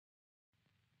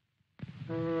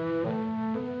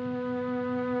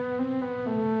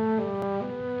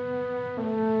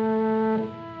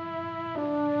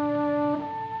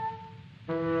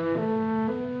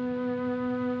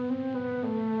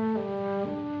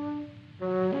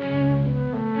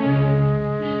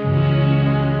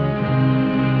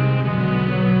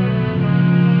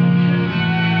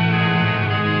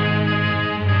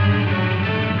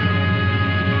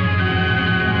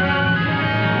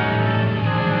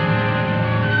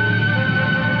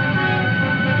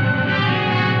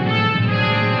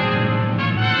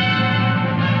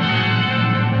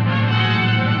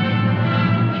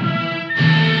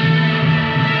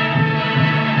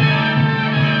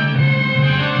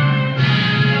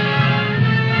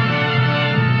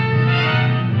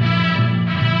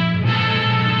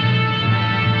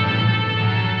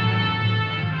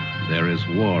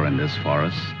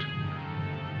forest,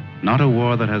 not a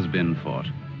war that has been fought,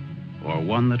 or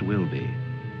one that will be,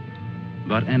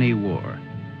 but any war.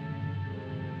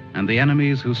 And the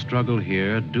enemies who struggle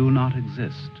here do not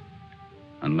exist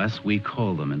unless we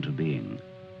call them into being.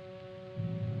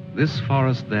 This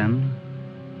forest, then,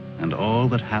 and all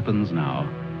that happens now,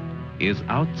 is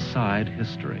outside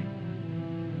history.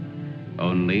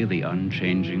 Only the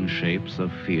unchanging shapes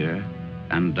of fear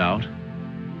and doubt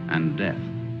and death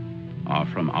are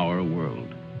from our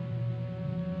world.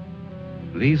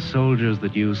 These soldiers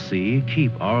that you see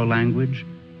keep our language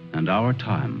and our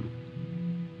time,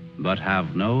 but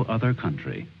have no other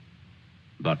country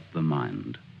but the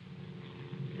mind.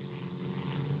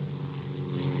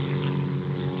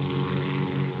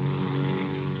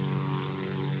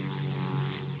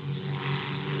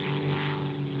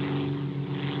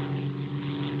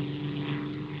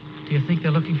 Do you think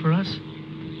they're looking for us?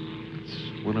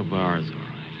 It's one of ours, all right.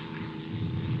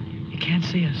 You can't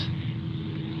see us.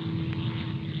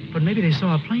 But maybe they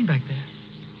saw a plane back there.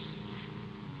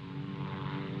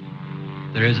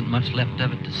 There isn't much left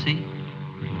of it to see,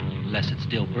 unless it's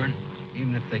still burning.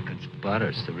 Even if they could spot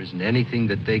us, there isn't anything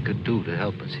that they could do to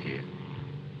help us here.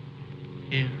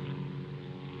 Here.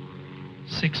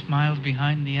 6 miles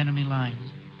behind the enemy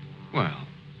lines. Well,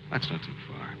 that's not too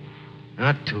far.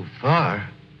 Not too far.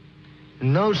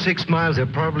 In those 6 miles, there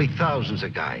are probably thousands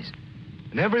of guys.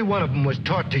 And every one of them was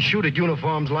taught to shoot at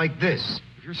uniforms like this.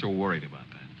 If you're so worried about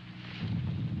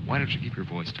that, why don't you keep your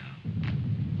voice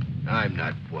down? I'm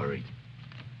not worried.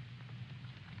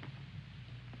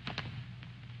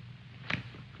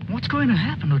 What's going to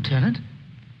happen, Lieutenant?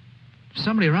 If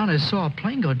somebody around us saw a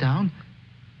plane go down,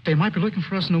 they might be looking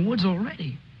for us in the woods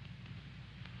already.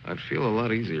 I'd feel a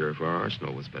lot easier if our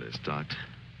arsenal was better stocked.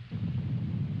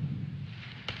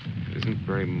 It isn't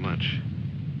very much.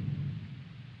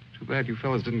 Too bad you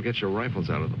fellas didn't get your rifles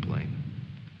out of the plane.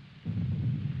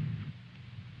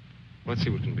 Let's see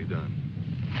what can be done.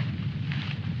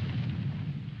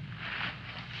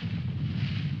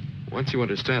 Once you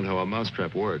understand how a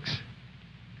mousetrap works,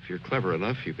 if you're clever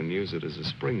enough, you can use it as a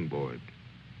springboard.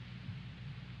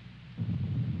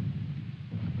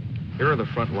 Here are the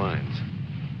front lines.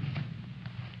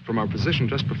 From our position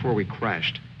just before we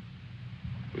crashed,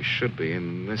 we should be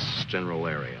in this general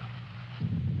area.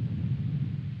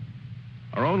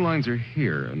 Our own lines are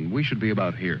here, and we should be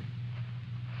about here.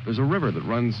 There's a river that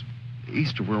runs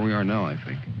east of where we are now, I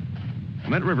think.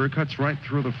 And that river cuts right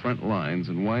through the front lines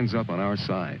and winds up on our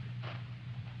side.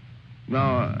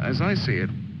 Now, as I see it,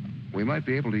 we might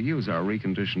be able to use our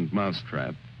reconditioned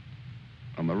mousetrap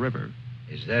on the river.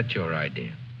 Is that your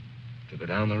idea? To go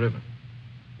down the river?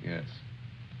 Yes.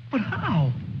 But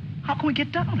how? How can we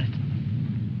get down it?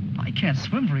 I can't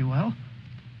swim very well.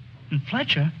 And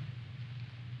Fletcher...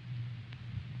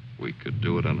 We could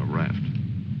do it on a raft.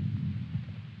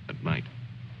 At night.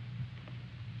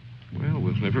 Well,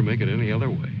 we'll never make it any other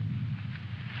way.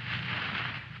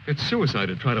 It's suicide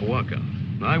to try to walk out.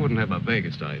 I wouldn't have the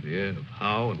vaguest idea of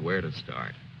how and where to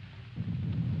start.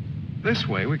 This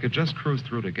way, we could just cruise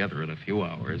through together in a few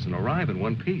hours and arrive in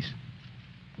one piece.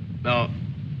 Now,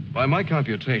 by my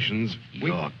computations,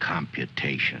 Your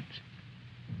computations?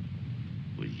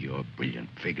 It was your brilliant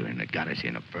figuring that got us here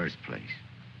in the first place.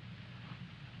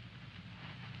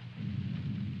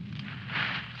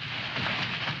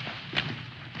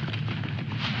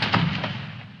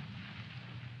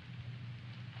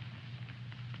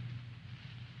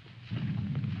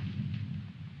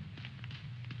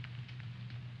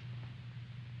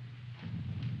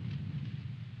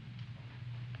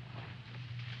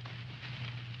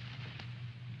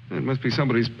 It must be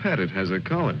somebody's pet. It has a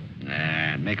collar.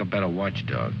 Nah, make a better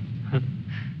watchdog.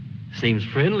 Seems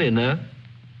friendly enough.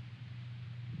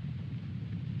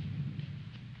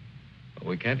 But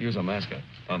we can't use a mascot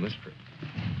on this trip.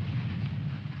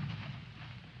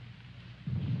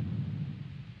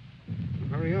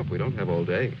 Hurry up. We don't have all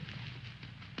day.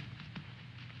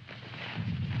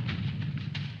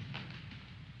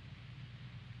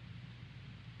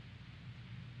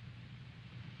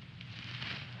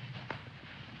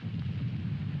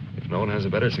 If no one has a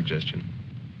better suggestion,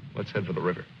 let's head for the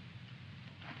river.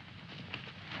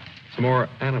 Some more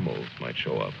animals might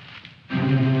show up.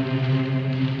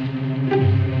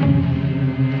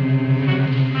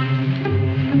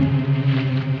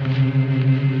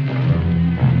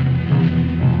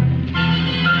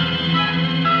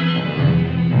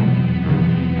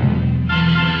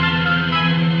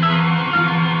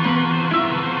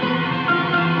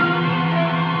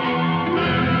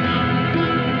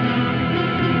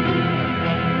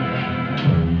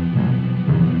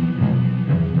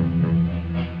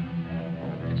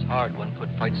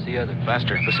 the other.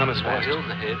 Faster. The sun is fast. Hill's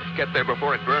ahead. Get there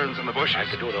before it burns in the bushes. I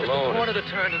could do it Just alone. a corner to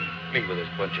turn and Me with this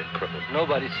bunch of cripples.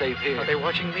 nobody's safe here. Are they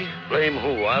watching me? Blame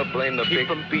who? I'll blame the Keep big...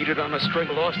 them beat it on a string.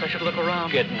 Lost, I should look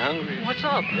around. Getting hungry. What's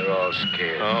up? They're all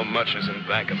scared. How much is in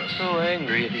back of us? So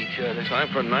angry at each other. Time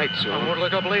for night I soon. won't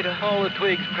look up later. All the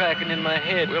twigs cracking in my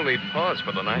head. We'll need pause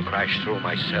for the night. Crash through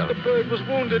myself. The bird was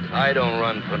wounded. I don't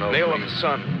run for no Nail him, reason.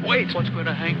 son. Wait. What's going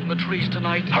to hang from the trees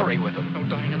tonight? Hurry with him. No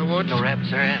dying in the woods. No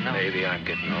rabbits there, no. Maybe I'm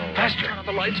getting old. Faster. Turn on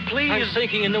the lights, please. I'm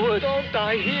sinking in the woods. Don't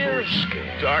die here.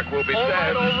 Scared. Dark will be All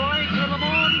dead. right, all right. Till the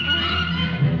morning,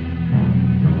 please.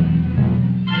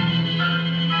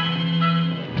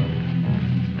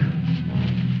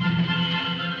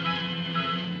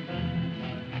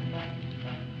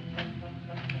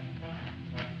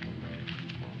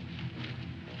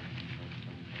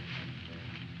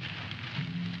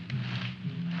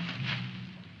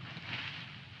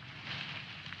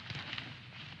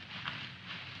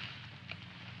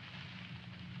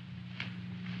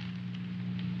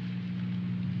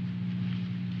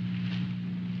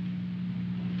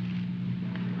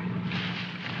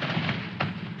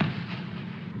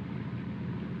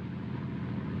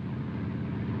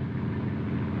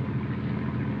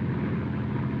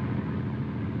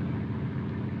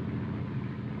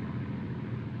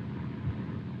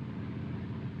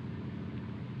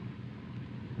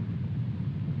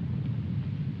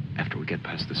 After we get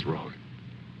past this road,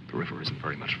 the river isn't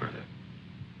very much further.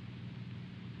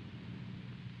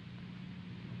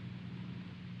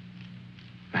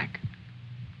 Mac,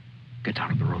 get down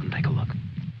to the road and take a look.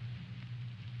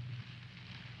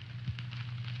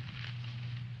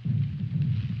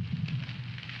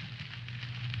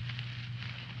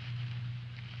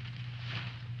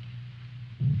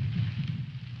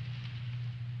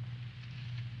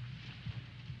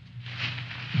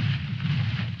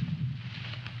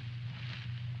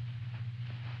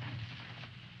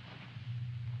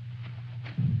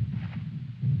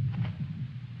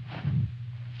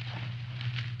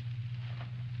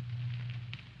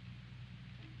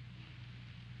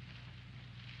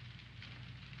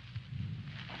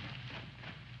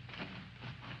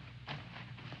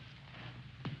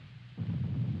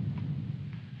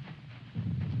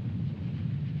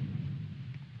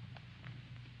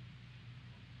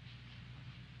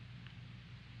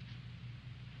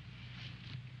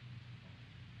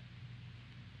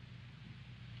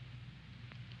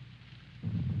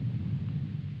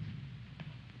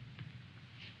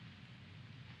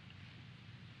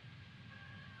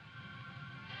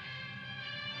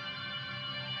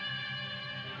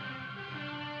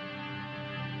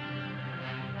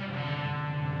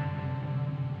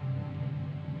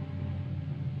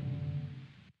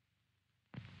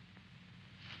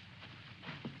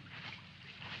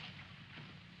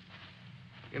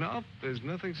 You know, there's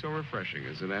nothing so refreshing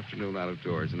as an afternoon out of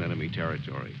doors in enemy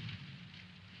territory.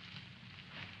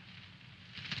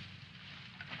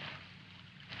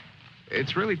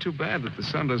 It's really too bad that the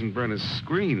sun doesn't burn his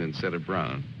screen instead of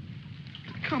brown.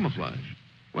 Camouflage.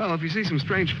 Well, if you see some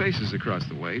strange faces across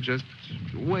the way, just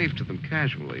wave to them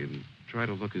casually and try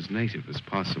to look as native as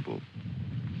possible.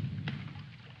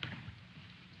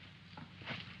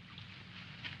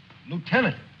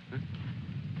 Lieutenant. Huh?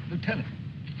 Lieutenant.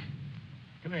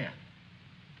 Come here.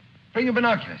 Bring your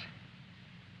binoculars.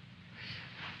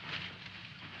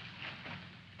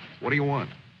 What do you want?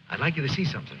 I'd like you to see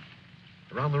something.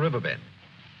 Around the riverbed.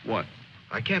 What?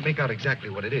 I can't make out exactly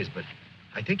what it is, but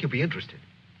I think you'll be interested.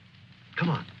 Come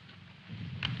on.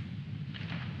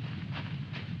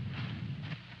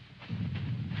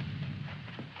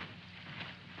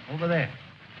 Over there.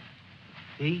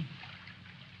 See?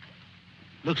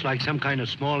 Looks like some kind of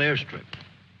small airstrip.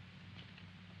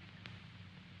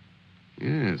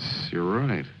 Yes, you're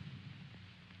right.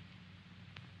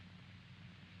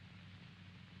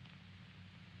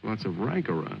 Lots of rank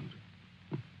around.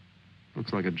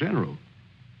 Looks like a general.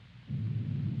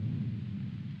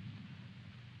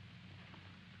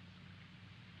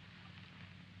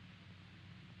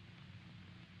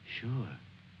 Sure.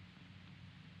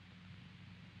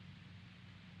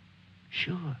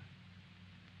 Sure.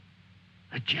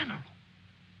 A general.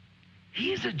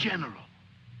 He's a general.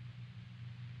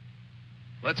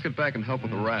 Let's get back and help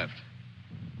with the raft.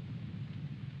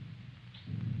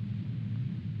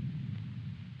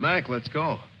 Mac, let's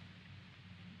go.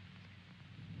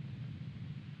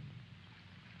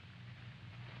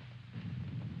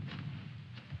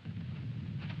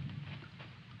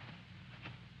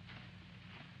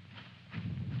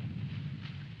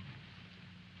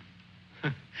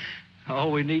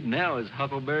 All we need now is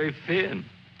Huckleberry Finn.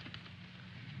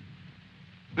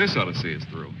 This ought to see us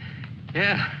through.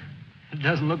 Yeah, it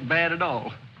doesn't look bad at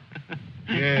all.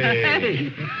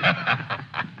 Yay.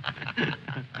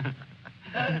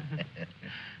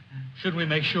 Should we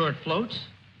make sure it floats?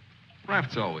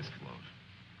 Rafts always float.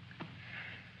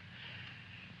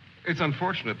 It's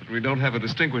unfortunate that we don't have a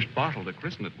distinguished bottle to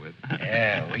christen it with.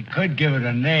 Yeah, we could give it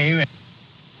a name.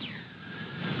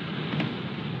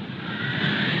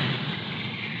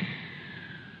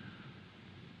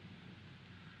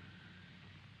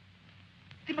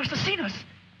 They must have seen us.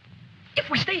 If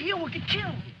we stay here, we'll get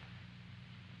killed.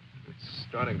 It's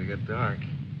starting to get dark.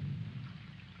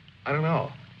 I don't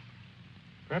know.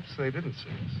 Perhaps they didn't see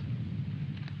us.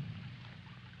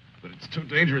 But it's too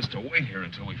dangerous to wait here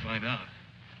until we find out.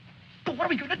 But what are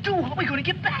we going to do? How are we going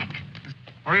to get back?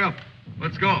 Hurry up.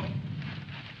 Let's go.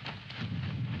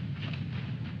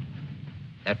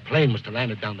 That plane must have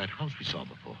landed down that house we saw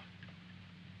before.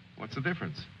 What's the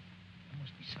difference? There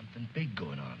must be something big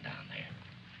going on down there.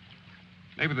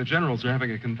 Maybe the generals are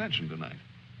having a convention tonight.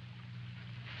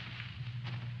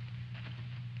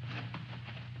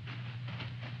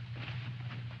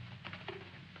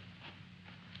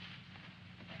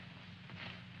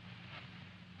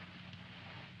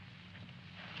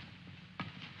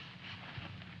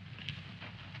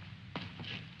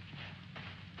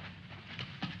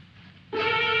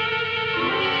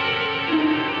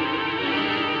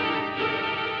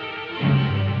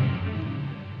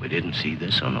 We didn't see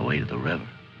this on the way to the river.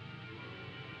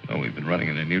 Well, we've been running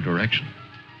in a new direction.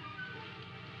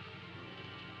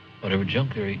 Whatever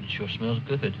junk they're eating sure smells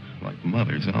good. Like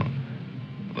Mother's own.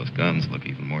 Those guns look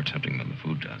even more tempting than the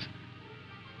food does.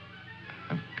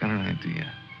 I've got an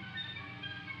idea.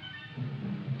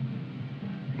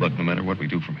 Look, no matter what we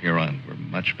do from here on, we're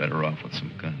much better off with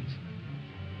some guns.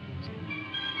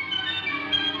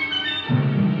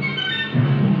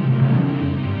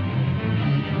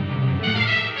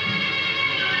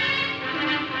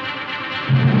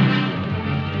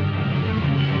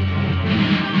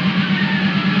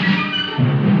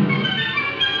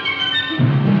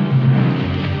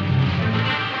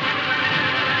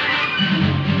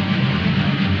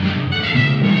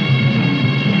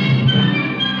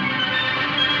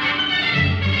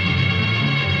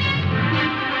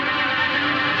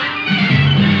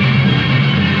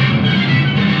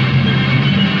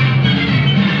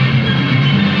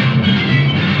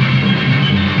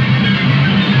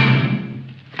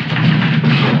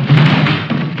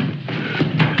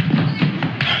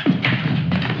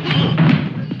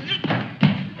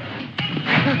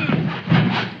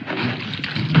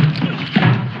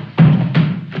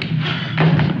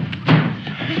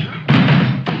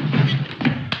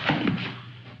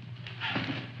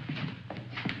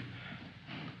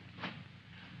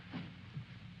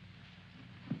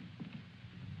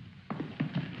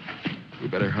 We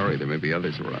better hurry. There may be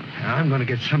others around. I'm going to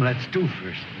get some of that stew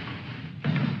first.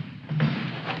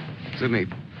 Sidney,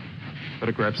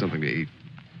 better grab something to eat.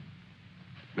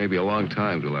 Maybe a long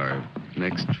time till our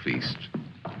next feast.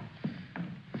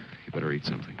 You better eat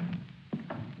something.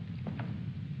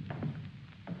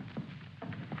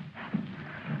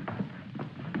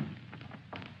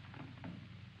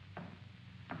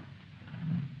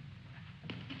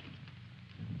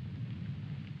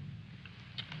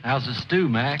 How's the stew,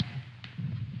 Mac?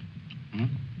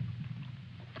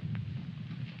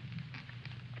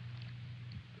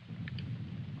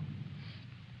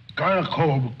 Kind of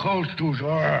cold, but cold stew's all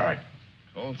right.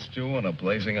 Cold stew on a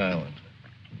blazing island.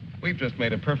 We've just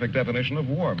made a perfect definition of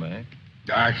war, Mac.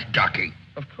 That's ducky.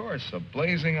 Of course, a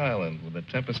blazing island with a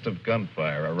tempest of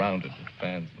gunfire around it that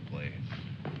fans the blaze.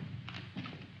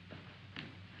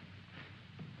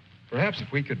 Perhaps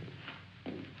if we could...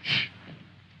 Shh.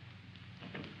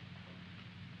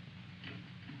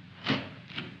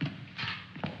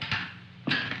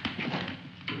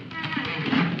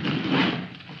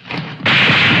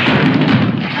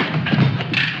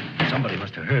 Somebody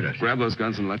must have heard us. Grab those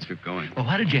guns and let's get going. Well,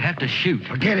 why did you have to shoot?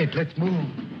 Forget it. Let's move.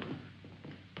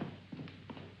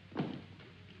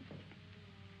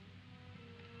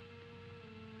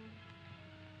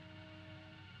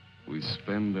 We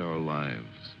spend our lives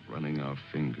running our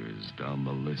fingers down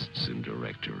the lists and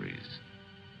directories,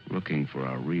 looking for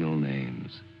our real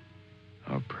names,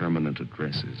 our permanent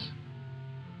addresses.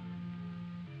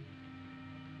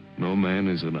 No man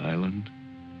is an island.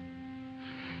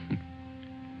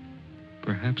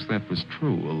 Perhaps that was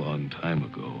true a long time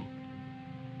ago,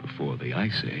 before the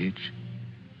Ice Age.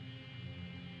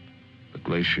 The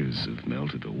glaciers have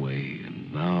melted away,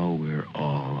 and now we're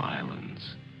all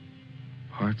islands.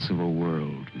 Parts of a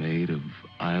world made of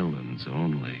islands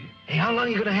only. Hey, how long are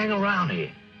you going to hang around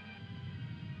here?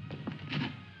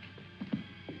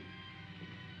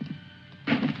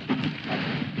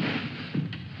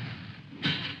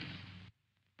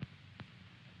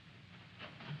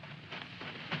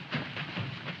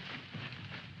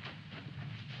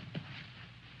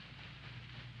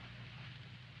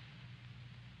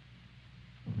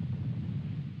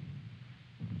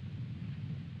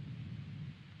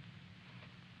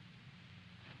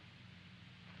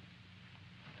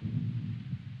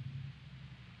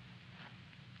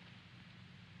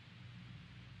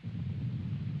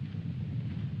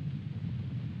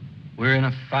 We're in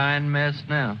a fine mess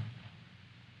now.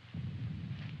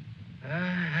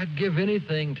 I'd give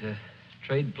anything to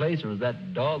trade places with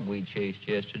that dog we chased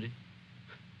yesterday.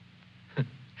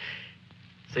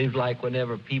 Seems like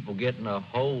whenever people get in a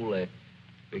hole, they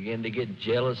begin to get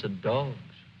jealous of dogs.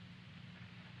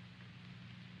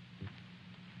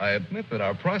 I admit that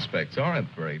our prospects aren't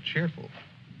very cheerful.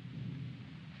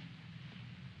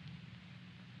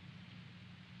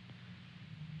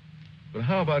 But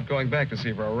how about going back to see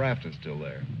if our raft is still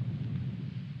there?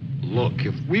 Look,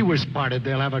 if we were spotted,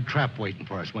 they'll have a trap waiting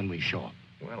for us when we show up.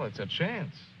 Well, it's a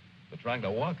chance. But trying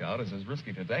to walk out is as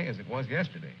risky today as it was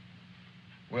yesterday.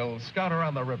 We'll scout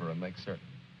around the river and make certain.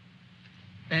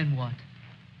 Then what?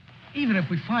 Even if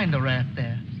we find the raft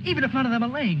there, even if none of them are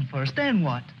laying for us, then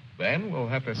what? Then we'll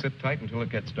have to sit tight until it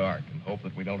gets dark and hope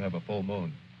that we don't have a full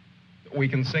moon. We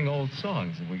can sing old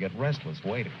songs if we get restless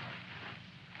waiting.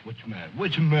 What's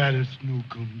the matter,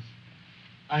 Snookums?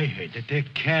 I heard that they're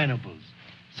cannibals.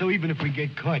 So even if we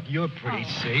get caught, you're pretty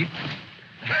safe.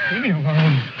 Leave me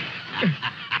alone.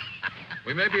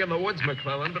 We may be in the woods,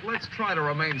 McClellan, but let's try to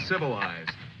remain civilized.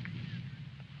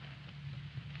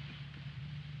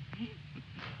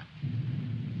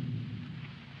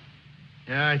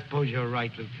 Yeah, I suppose you're right,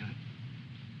 Lieutenant.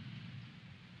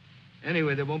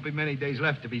 Anyway, there won't be many days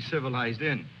left to be civilized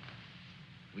in.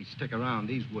 We stick around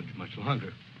these woods much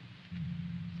longer.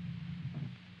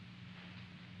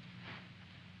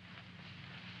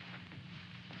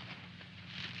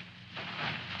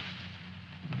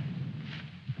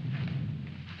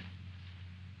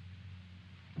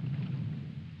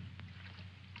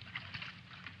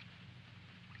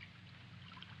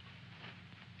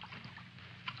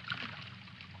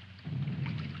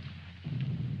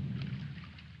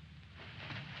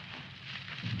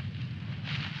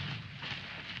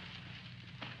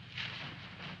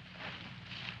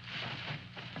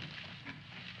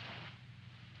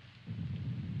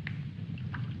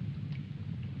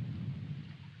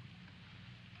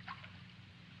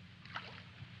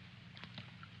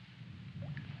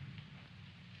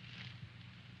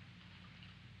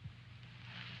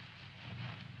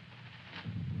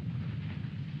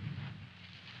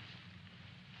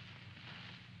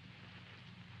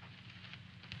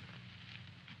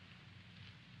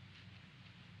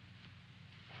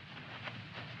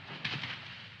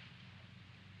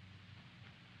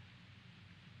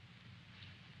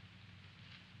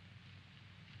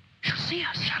 She'll see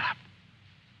us. Shut up.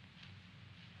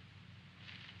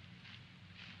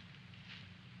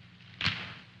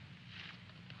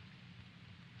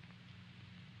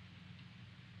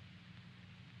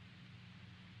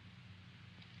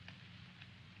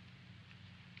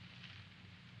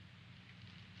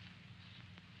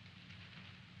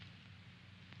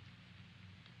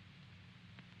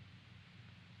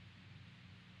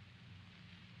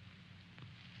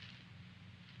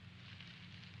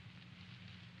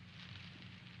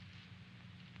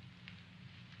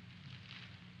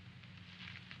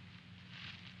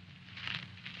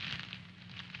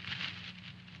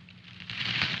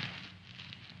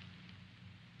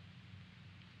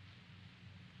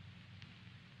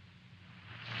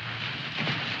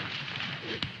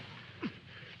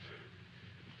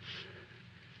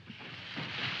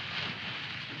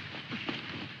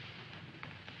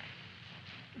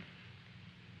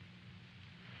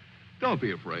 Don't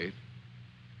be afraid.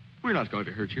 We're not going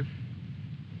to hurt you.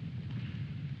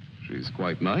 She's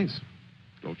quite nice.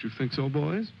 Don't you think so,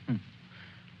 boys?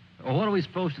 Well, what are we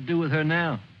supposed to do with her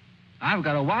now? I've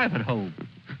got a wife at home.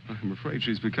 I'm afraid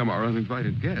she's become our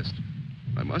uninvited guest.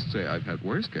 I must say I've had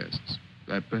worse guests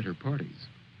at better parties.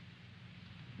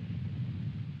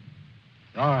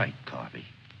 All right, Carby.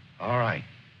 All right.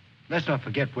 Let's not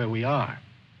forget where we are.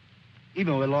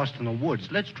 Even though we're lost in the woods,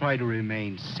 let's try to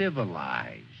remain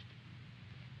civilized.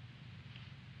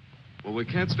 Well, we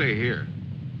can't stay here.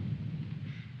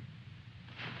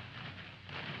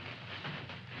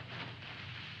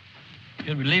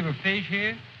 Should we leave her fish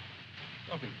here?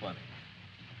 Don't be funny.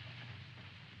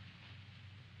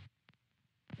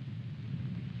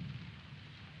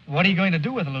 What are you going to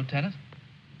do with her, Lieutenant?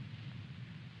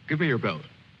 Give me your belt.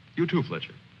 You too,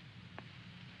 Fletcher.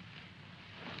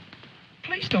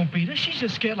 Please don't beat her. She's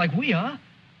just scared like we are.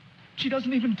 She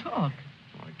doesn't even talk.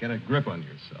 Oh, get a grip on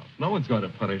yourself. No one's going to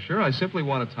punish her. I simply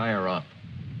want to tie her up.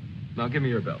 Now, give me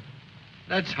your belt.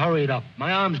 Let's hurry it up.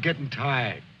 My arm's getting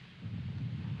tired.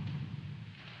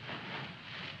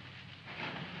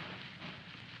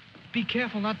 Be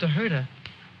careful not to hurt her.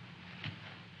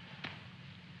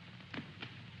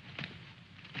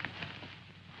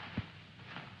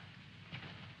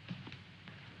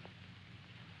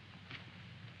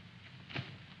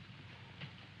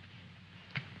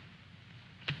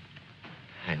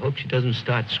 hope she doesn't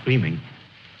start screaming.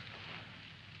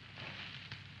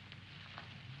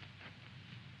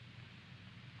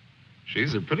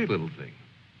 She's a pretty little thing.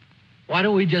 Why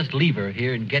don't we just leave her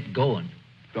here and get going?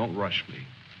 Don't rush me.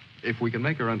 If we can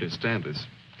make her understand us,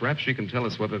 perhaps she can tell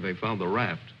us whether they found the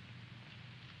raft.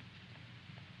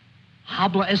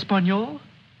 Habla Espanol?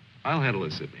 I'll handle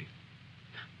it, Sidney.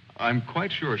 I'm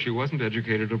quite sure she wasn't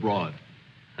educated abroad.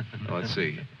 Now, let's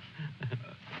see.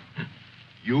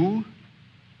 You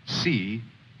see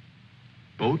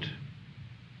boat,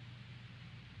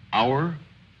 our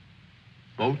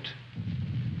boat.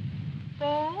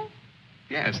 Boat?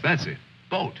 Yes, that's it.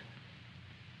 Boat.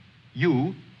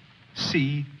 You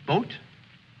see boat?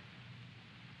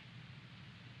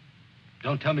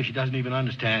 Don't tell me she doesn't even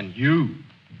understand you.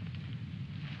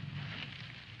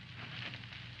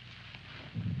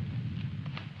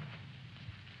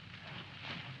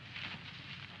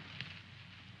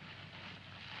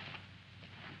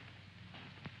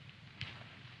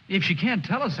 If she can't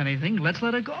tell us anything, let's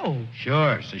let her go.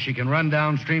 Sure, so she can run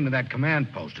downstream to that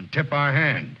command post and tip our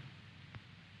hand.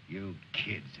 You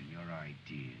kids and your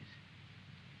ideas.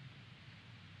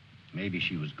 Maybe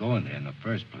she was going there in the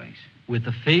first place. With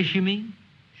the fish, you mean?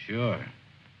 Sure.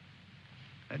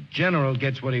 A general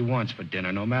gets what he wants for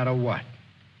dinner, no matter what.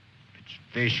 If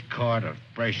it's fish caught or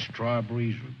fresh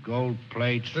strawberries or gold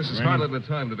plates. This is or hardly the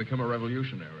time to become a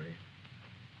revolutionary.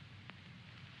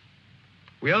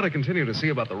 We ought to continue to see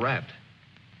about the raft.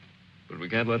 But we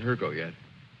can't let her go yet.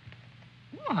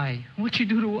 Why? What'd she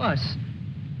do to us?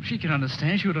 If she can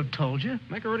understand, she would have told you.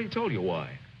 Mac already told you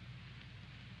why.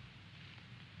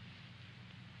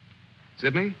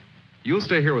 Sidney, you'll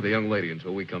stay here with the young lady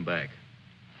until we come back.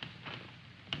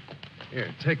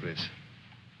 Here, take this.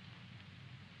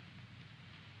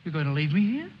 You're going to leave me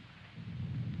here?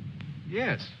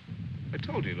 Yes. I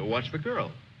told you to watch the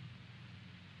girl.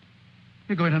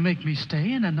 You're going to make me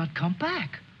stay and then not come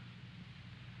back.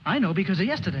 I know because of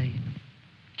yesterday.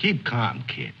 Keep calm,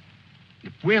 kid.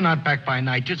 If we're not back by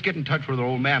night, just get in touch with our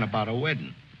old man about a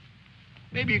wedding.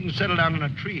 Maybe you can settle down in a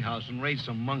treehouse and raise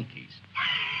some monkeys.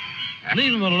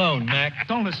 Leave him alone, Mac.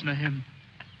 Don't listen to him.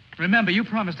 Remember, you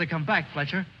promised to come back,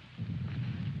 Fletcher.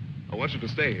 I want you to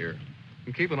stay here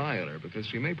and keep an eye on her because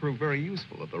she may prove very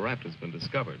useful if the raft has been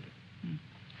discovered.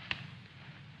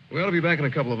 We ought to be back in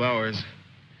a couple of hours.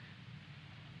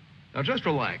 Now, just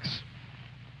relax.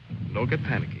 Don't get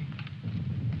panicky.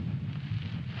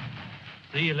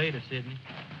 See you later, Sidney.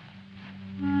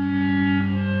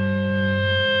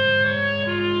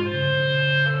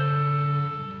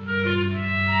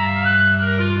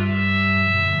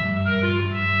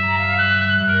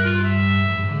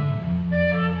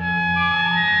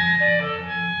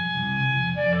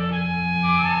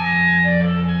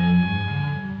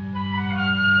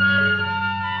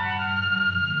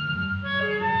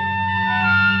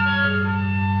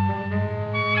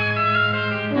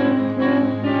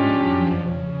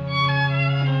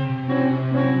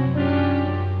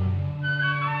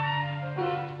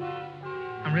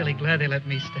 Glad they let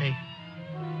me stay.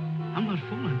 I'm not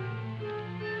fooling.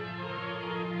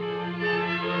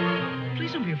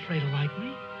 Please don't be afraid to like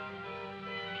me.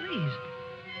 Please.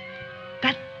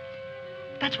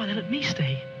 That's why they let me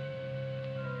stay.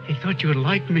 They thought you would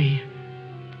like me.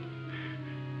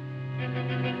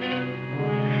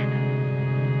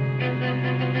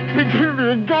 They gave me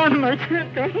a gun and I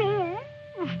can't go home.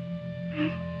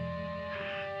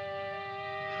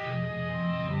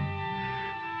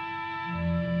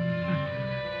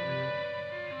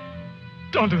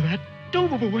 Don't do that. Don't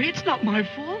move away. It's not my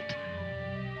fault.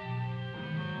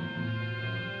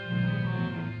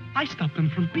 I stopped them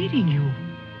from beating you.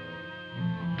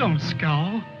 Don't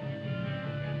scowl.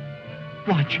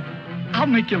 Watch. I'll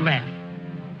make you laugh.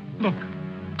 Look,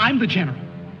 I'm the general.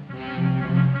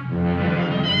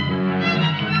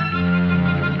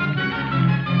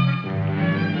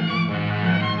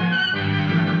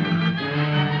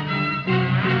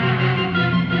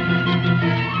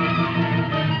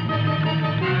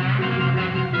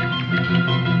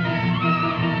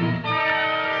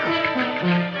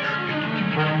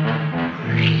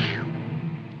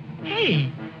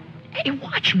 Hey,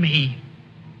 watch me.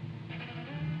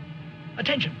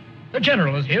 Attention. The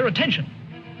general is here. Attention.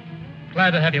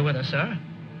 Glad to have you with us, sir.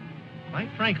 Quite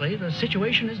frankly, the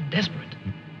situation is desperate.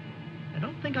 I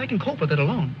don't think I can cope with it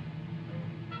alone.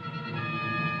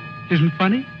 Isn't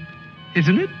funny?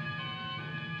 Isn't it?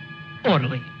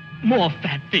 Orderly. More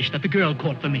fat fish that the girl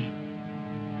caught for me.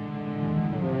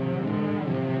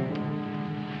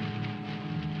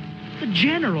 The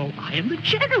general. I am the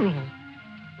general.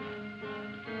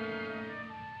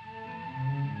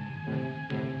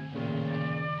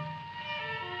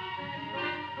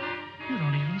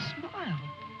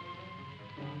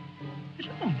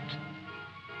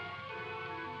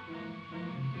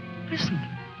 Listen.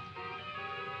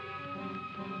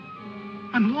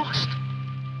 I'm lost.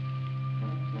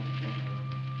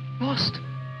 Lost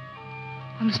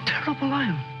on this terrible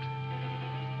island.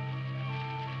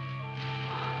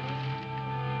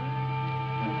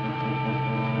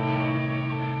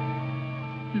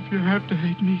 If you have to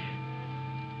hate me,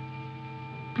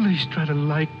 please try to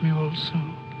like me also.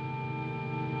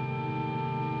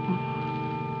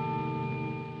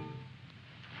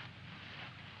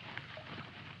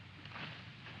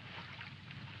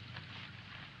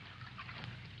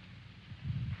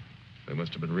 They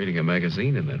must have been reading a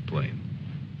magazine in that plane.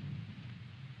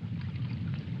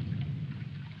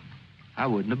 I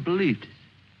wouldn't have believed it.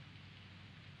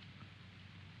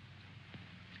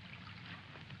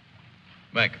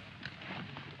 Mac,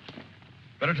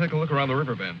 better take a look around the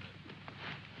river bend.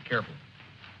 Be careful.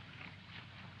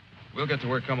 We'll get to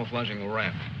work camouflaging the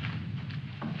raft.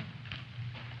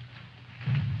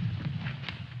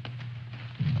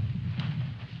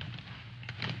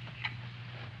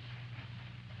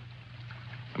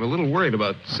 I'm a little worried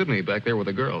about Sidney back there with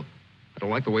the girl. I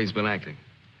don't like the way he's been acting.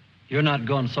 You're not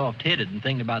going soft-headed and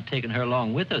thinking about taking her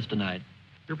along with us tonight.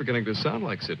 You're beginning to sound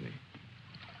like Sidney.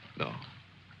 No.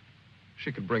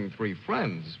 She could bring 3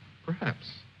 friends,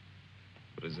 perhaps.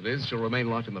 But as it is, she'll remain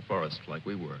locked in the forest like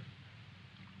we were.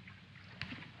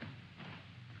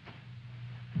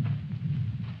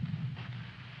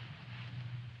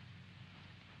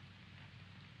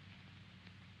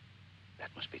 That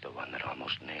must be the one that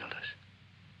almost nailed us.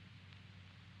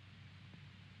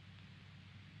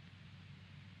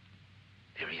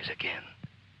 There he is again.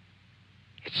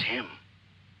 It's him.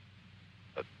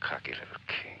 A cocky little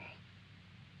king.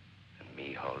 And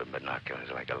me holding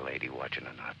binoculars like a lady watching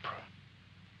an opera.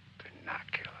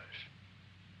 Binoculars.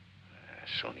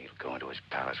 Soon he'll go into his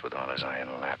palace with all his iron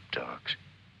lapdogs.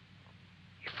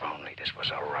 If only this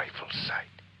was a rifle sight.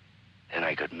 Then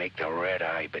I could make the red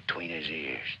eye between his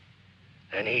ears.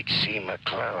 Then he'd see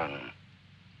McClellan.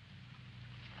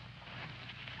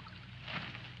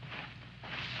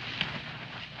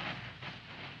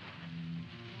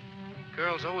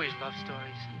 Girls always love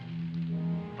stories.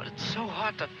 But it's so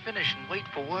hard to finish and wait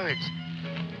for words.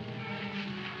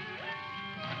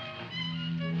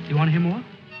 You want to hear more?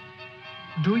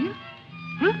 Do you?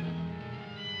 Huh?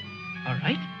 All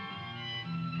right.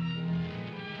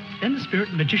 Then the spirit,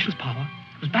 the magician's power,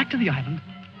 goes back to the island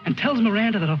and tells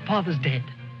Miranda that her father's dead.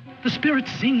 The spirit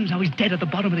sings how he's dead at the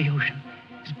bottom of the ocean.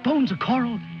 His bones are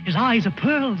coral, his eyes are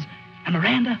pearls, and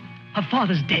Miranda, her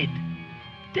father's dead.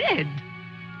 Dead?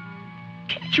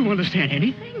 Can't you understand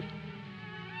anything?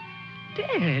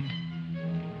 Dead.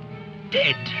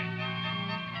 Dead.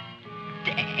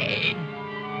 Dead.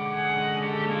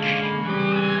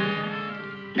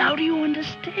 Now do you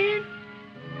understand?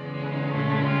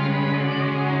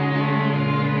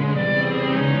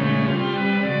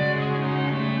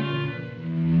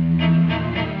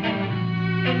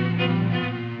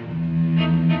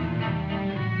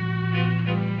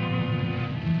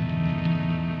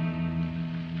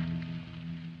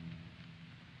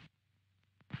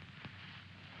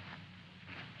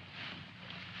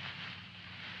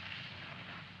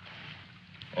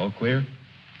 All clear?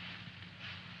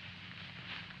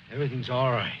 Everything's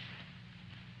all right.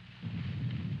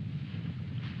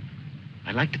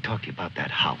 I'd like to talk to you about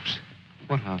that house.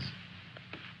 What house?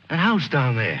 That house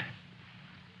down there.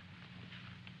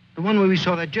 The one where we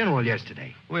saw that general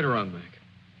yesterday. Later on, Mac.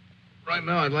 Right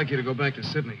now, I'd like you to go back to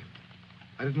Sydney.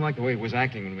 I didn't like the way he was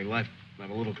acting when we left. I'm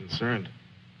a little concerned.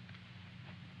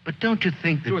 But don't you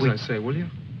think that Do as I say, will you?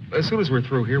 As soon as we're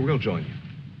through here, we'll join you.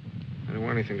 I don't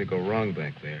want anything to go wrong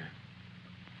back there.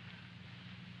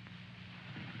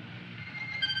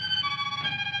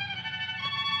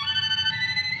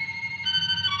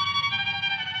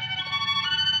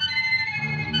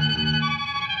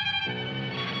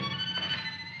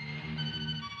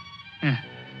 Yeah.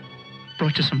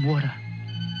 Brought you some water.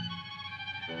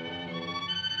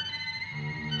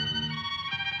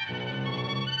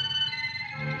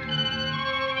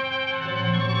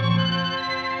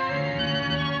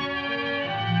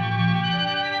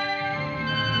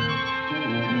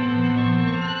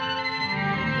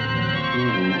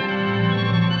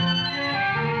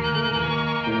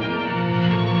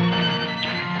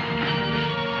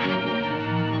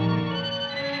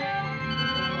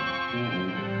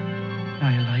 Now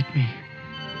you like me,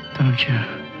 don't you?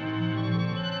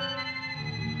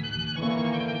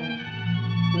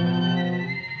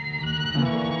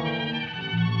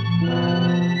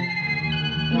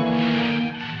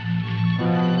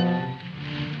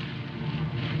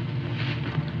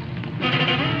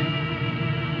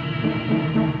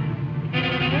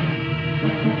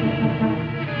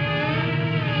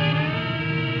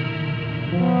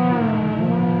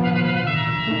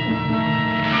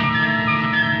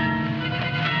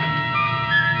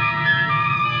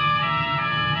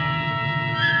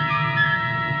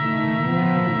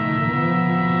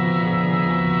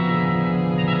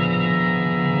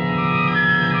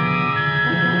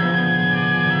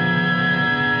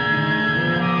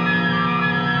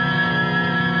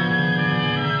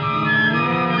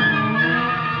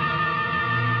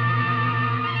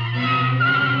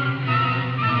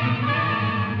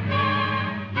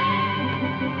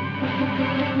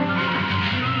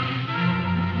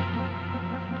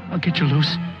 get you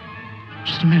loose.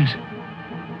 Just a minute.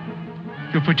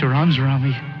 You'll put your arms around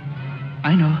me.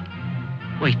 I know.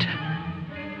 Wait.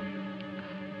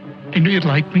 I knew you'd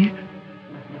like me.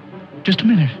 Just a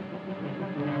minute.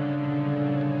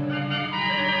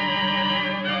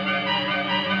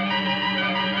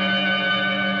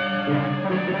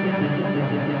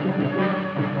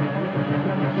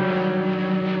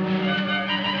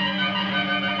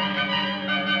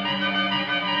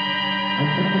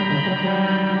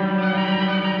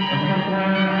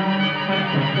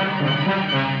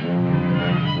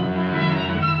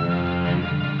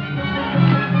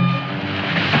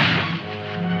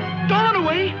 Don't run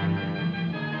away.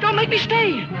 Don't make me stay.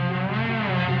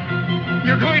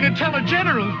 You're going to tell a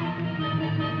general.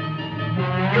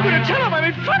 You're going to tell him I'm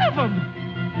in front of him.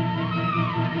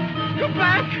 Come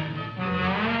back.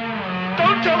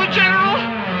 Don't tell the general.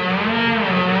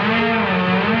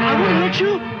 I won't hurt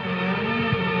you.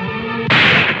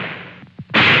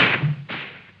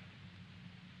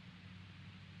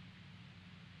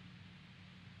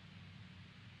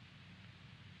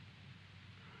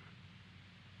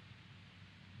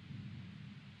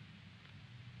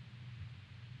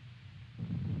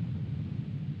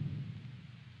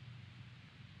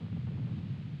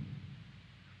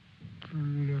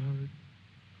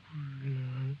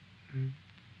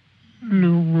 The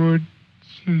woods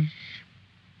is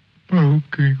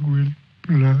smoking with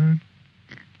blood.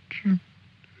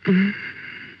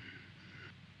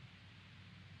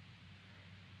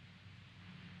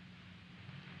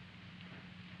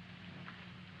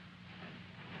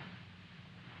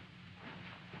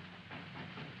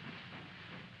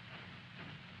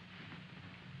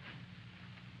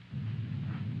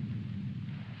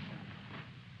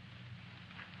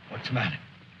 What's the matter?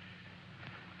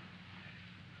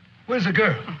 Where's the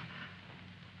girl?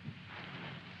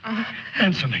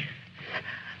 Answer me.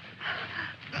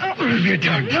 What have you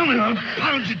done? Tell me, I'll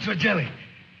pound you to a jelly.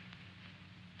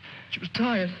 She was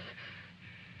tired.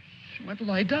 She went to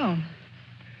lie down.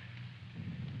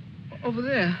 Over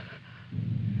there.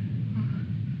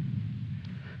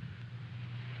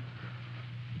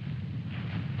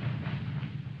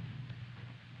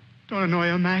 Don't annoy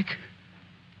her, Mac.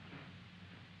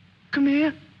 Come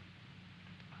here.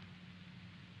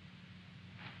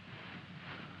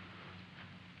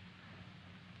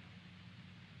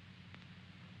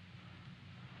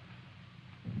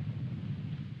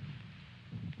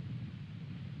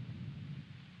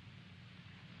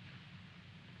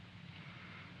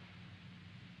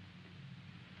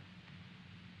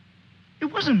 It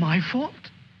wasn't my fault.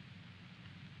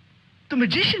 The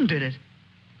magician did it.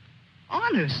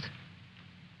 Honest.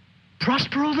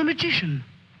 Prospero the magician.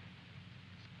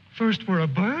 First we're a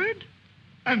bird,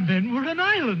 and then we're an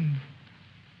island.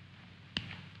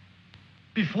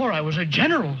 Before I was a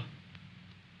general,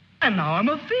 and now I'm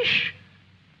a fish.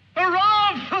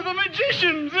 Hurrah for the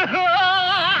magicians!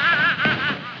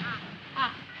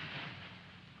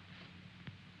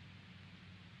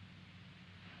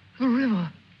 The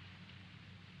river.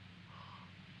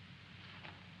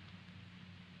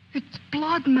 It's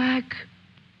blood, Mac.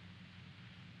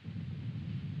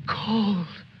 Cold.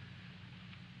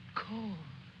 Cold.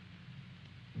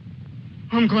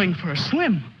 I'm going for a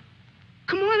swim.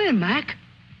 Come on in, Mac.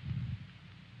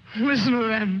 Listen to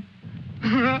them.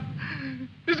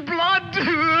 It's blood.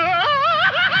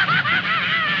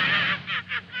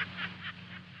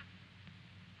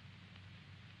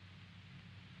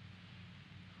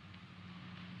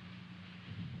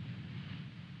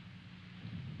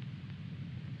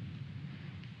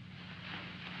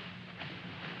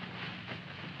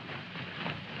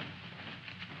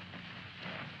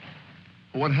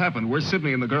 What happened? Where's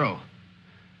Sidney and the girl?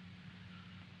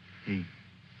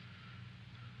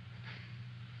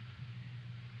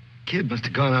 Kid must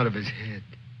have gone out of his head.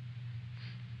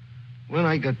 When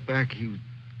I got back, he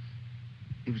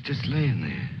was just laying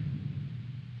there.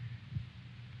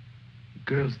 The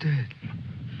girl's dead.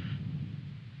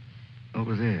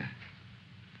 Over there.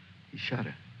 He shot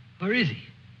her. Where is he?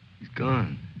 He's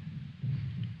gone.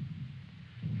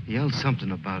 He yelled something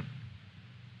about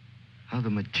how the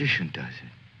magician does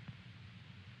it.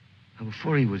 Now,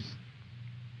 before he was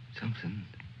something,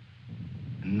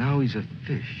 and now he's a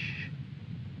fish.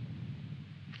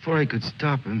 Before I could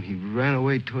stop him, he ran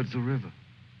away towards the river.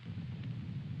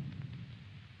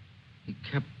 He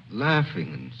kept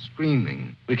laughing and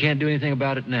screaming. We can't do anything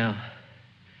about it now.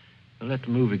 We'll have to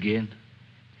move again.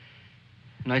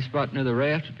 Nice spot near the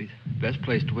raft would be the best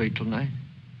place to wait till night.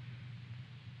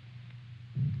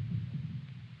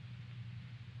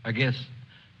 I guess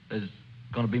there's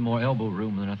going to be more elbow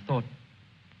room than I thought.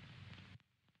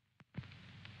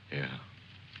 Yeah.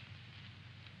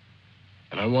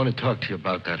 want to talk to you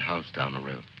about that house down the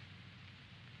road.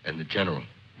 And the general.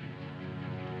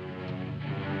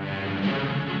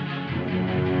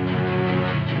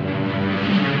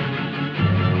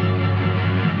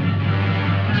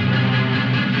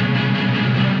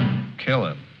 Kill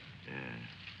him. Yeah.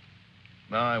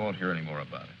 No, I won't hear any more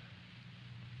about it.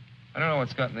 I don't know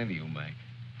what's gotten into you, Mac.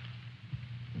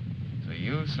 So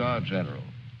you saw General.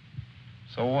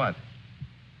 So what?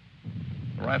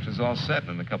 The raft is all set,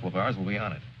 and in a couple of hours we'll be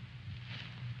on it.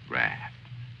 Raft.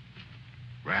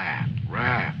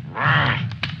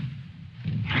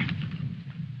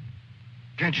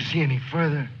 Can't you see any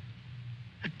further?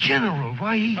 The general,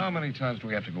 why he... How many times do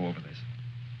we have to go over this?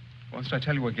 Must I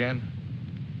tell you again?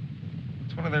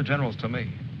 It's one of their generals to me.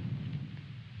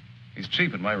 He's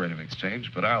cheap at my rate of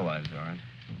exchange, but our lives aren't.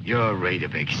 Your rate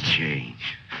of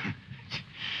exchange.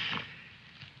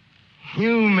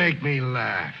 You make me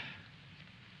laugh.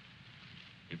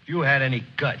 If you had any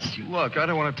guts, you... Look, I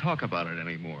don't want to talk about it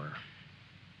anymore.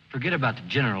 Forget about the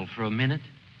general for a minute.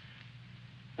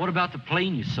 What about the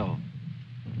plane you saw?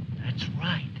 That's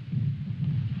right.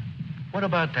 What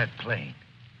about that plane?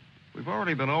 We've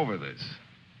already been over this.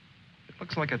 It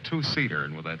looks like a two-seater,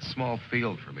 and with that small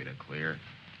field for me to clear.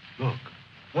 Look,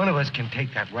 one of us can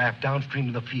take that raft downstream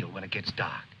to the field when it gets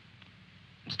dark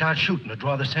and start shooting to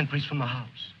draw the sentries from the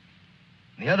house.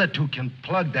 And the other two can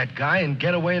plug that guy and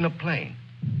get away in a plane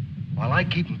while I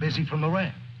keep him busy from the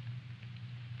raft.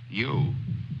 You?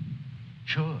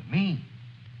 Sure, me.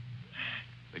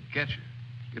 They'd get you.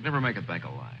 You'd never make it back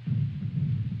alive.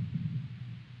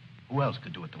 Who else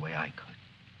could do it the way I could?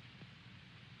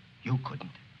 You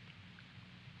couldn't.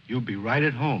 You'd be right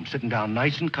at home, sitting down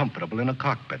nice and comfortable in a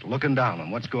cockpit, looking down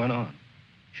on what's going on.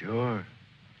 Sure.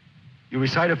 You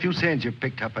recite a few sayings you've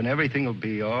picked up, and everything will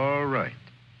be all right.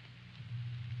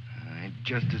 I'd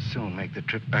just as soon make the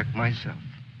trip back myself.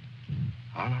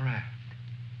 On a raft.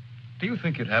 Do you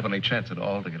think you'd have any chance at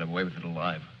all to get away with it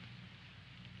alive?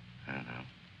 I don't know.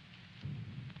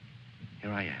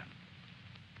 Here I am.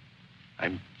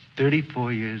 I'm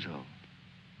 34 years old.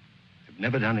 I've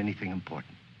never done anything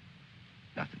important.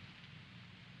 Nothing.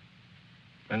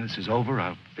 When this is over,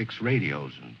 I'll fix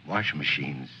radios and washing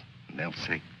machines, and they'll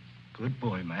say, "Good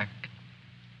boy, Mac."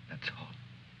 That's all.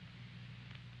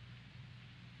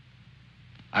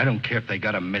 I don't care if they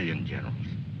got 1,000,000 generals.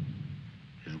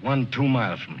 There's one 2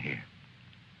 miles from here.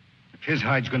 If his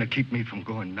hide's gonna keep me from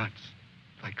going nuts,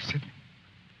 like Sidney,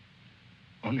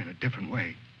 only in a different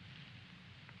way,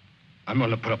 I'm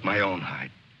gonna put up my own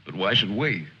hide. But why should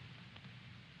we?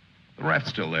 The raft's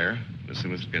still there. As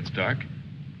soon as it gets dark,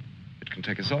 it can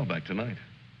take us all back tonight.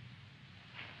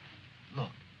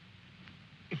 Look,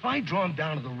 if I draw him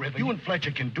down to the river, you and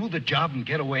Fletcher can do the job and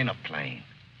get away in a plane.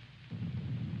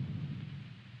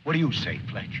 What do you say,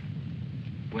 Fletcher?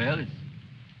 Well, it's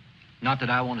not that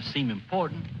I want to seem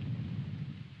important.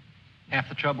 Half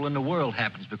the trouble in the world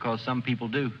happens because some people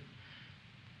do.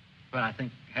 But I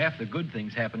think half the good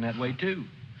things happen that way, too.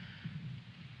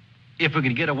 If we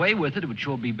could get away with it, it would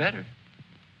sure be better.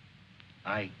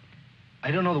 I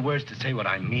don't know the words to say what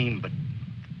I mean, but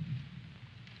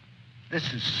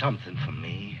this is something for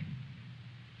me.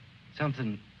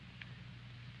 Something...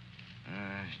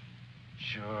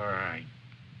 Sure, I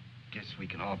guess we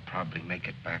can all probably make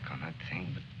it back on that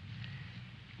thing, but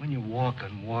when you walk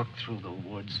through the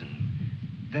woods and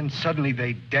then suddenly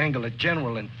they dangle a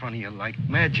general in front of you like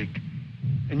magic,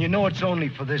 and you know it's only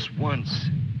for this once,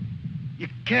 you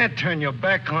can't turn your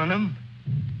back on him.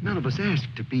 None of us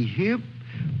asked to be here,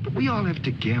 but we all have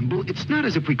to gamble. It's not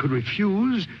as if we could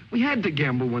refuse. We had to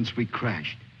gamble once we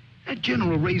crashed. That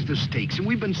general raised the stakes, and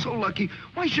we've been so lucky.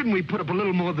 Why shouldn't we put up a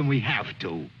little more than we have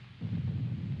to?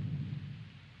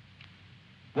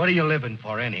 What are you living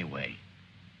for anyway?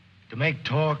 To make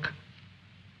talk?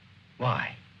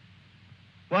 Why?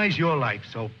 Why is your life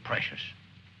so precious?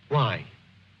 Why?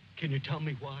 Can you tell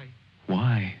me why?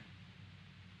 Why?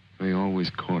 They always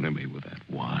corner me with that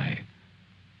why.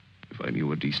 If I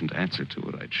knew a decent answer to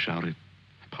it, I'd shout it,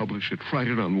 publish it, write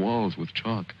it on walls with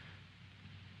chalk.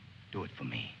 Do it for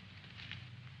me.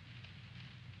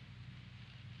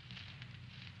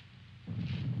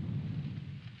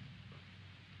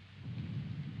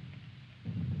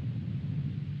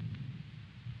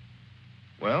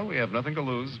 Well, we have nothing to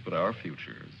lose but our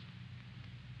futures.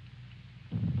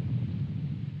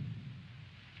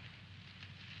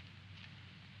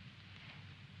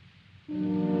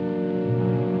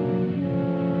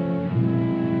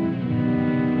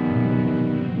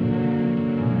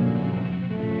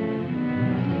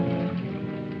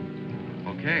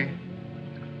 Okay.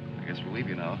 I guess we'll leave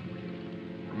you now.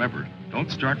 Remember,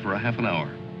 don't start for a half an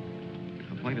hour. If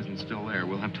the plane isn't still there,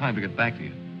 we'll have time to get back to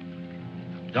you.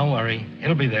 Don't worry.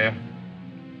 He'll be there.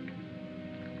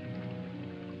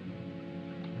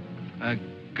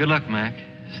 Good luck, Mac.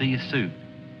 See you soon.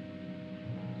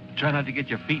 Try not to get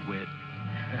your feet wet.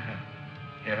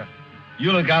 Yeah.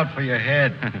 You look out for your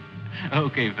head.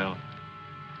 Okay, fella.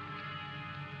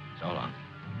 So long.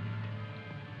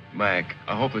 Mac,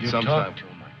 I hope that You sometime... talk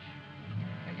too much.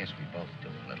 I guess we both do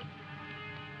a little.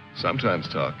 Sometimes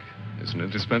talk is an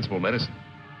indispensable medicine.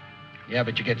 Yeah,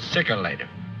 but you get sicker later.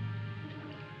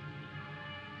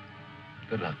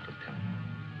 Good luck, Lieutenant.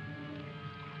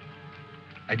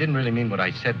 I didn't really mean what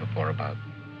I said before about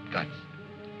guts.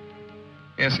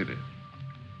 Yes, you did.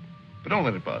 But don't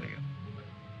let it bother you.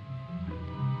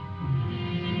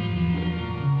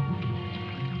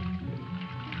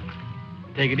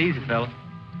 Take it easy, fella.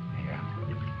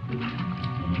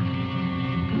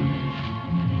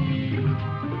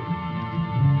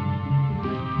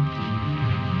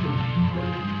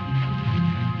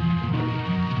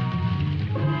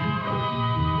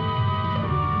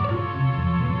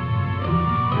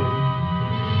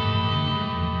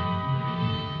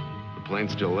 The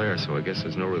plane's still there, so I guess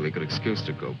there's no really good excuse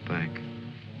to go back.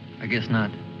 I guess not.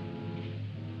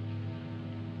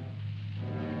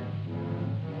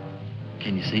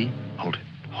 Can you see? Hold it.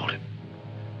 Hold it.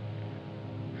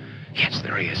 Yes,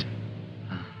 there he is.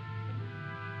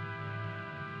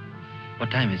 What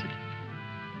time is it?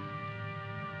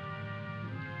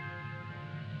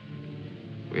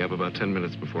 We have about 10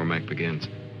 minutes before Mac begins.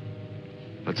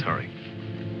 Let's hurry.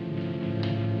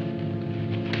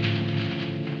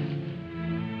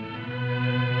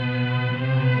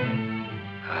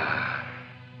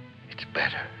 It's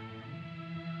better.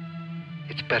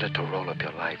 It's better to roll up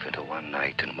your life into one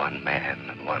night and one man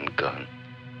and one gun.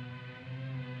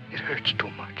 It hurts too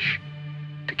much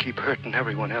to keep hurting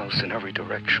everyone else in every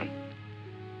direction.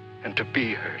 And to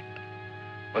be hurt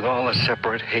with all the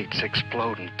separate hates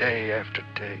exploding day after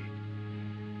day.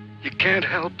 You can't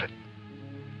help it.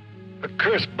 A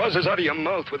curse buzzes out of your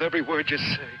mouth with every word you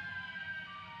say.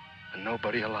 And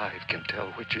nobody alive can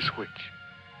tell which is which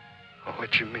or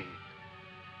what you mean.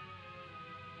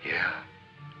 Yeah.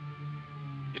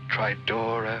 You try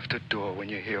door after door when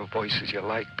you hear voices you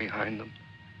like behind them.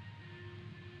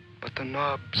 But the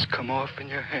knobs come off in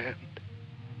your hand.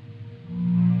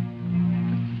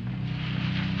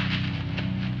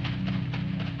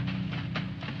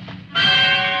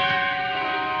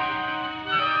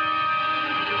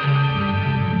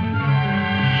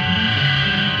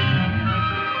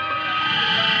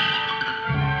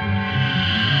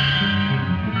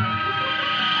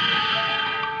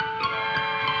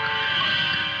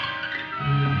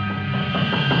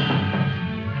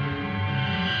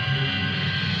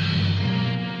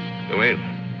 Go in.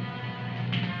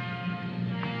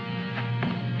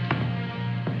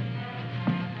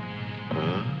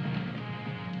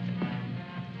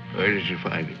 Where did you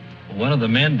find him? One of the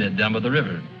men did down by the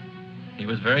river. He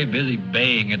was very busy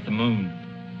baying at the moon.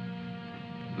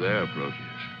 There, Proteus.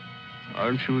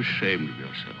 Aren't you ashamed of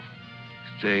yourself?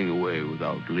 Staying away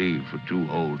without leave for 2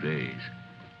 whole days.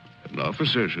 An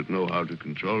officer should know how to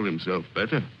control himself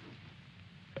better.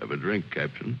 Have a drink,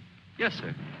 Captain. Yes,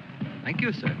 sir. Thank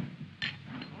you, sir.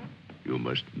 You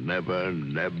must never,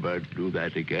 never do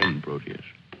that again, Proteus.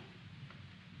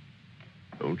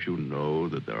 Don't you know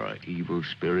that there are evil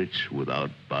spirits without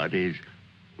bodies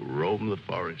who roam the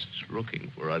forests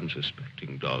looking for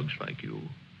unsuspecting dogs like you?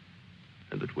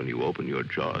 And that when you open your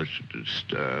jaws to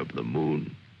disturb the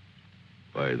moon,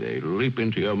 why, they leap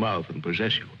into your mouth and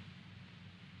possess you.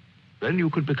 Then you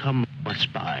could become a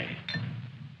spy,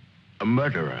 a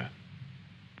murderer,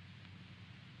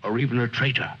 or even a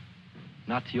traitor.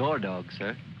 Not to your dog,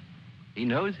 sir. He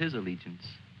knows his allegiance.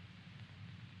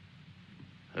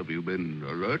 Have you been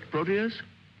alert, Proteus?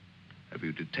 Have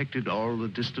you detected all the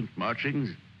distant marchings?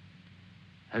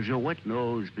 Has your wet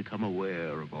nose become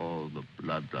aware of all the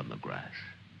blood on the grass?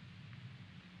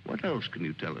 What else can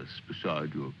you tell us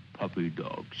besides your puppy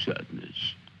dog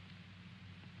sadness?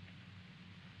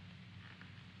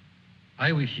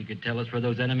 I wish you could tell us where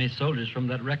those enemy soldiers from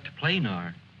that wrecked plane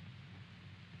are.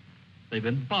 They've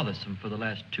been bothersome for the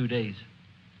last 2 days.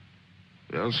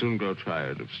 They'll soon grow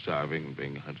tired of starving and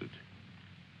being hunted.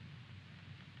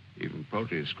 Even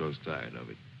Proteus grows tired of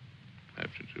it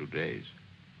after 2 days.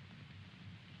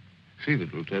 See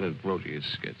that Lieutenant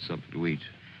Proteus gets something to eat.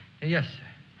 Yes,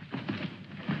 sir.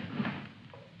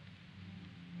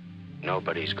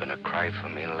 Nobody's gonna cry for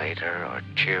me later or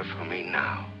cheer for me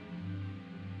now.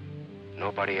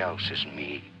 Nobody else is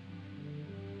me.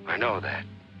 I know that.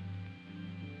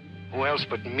 Who else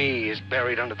but me is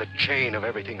buried under the chain of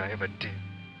everything I ever did?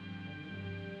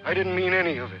 I didn't mean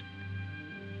any of it.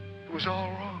 It was all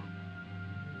wrong.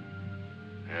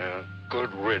 Yeah,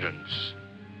 good riddance.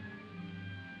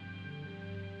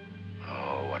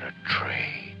 Oh, what a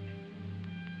trade.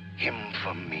 Him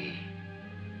for me.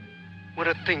 What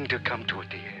a thing to come to at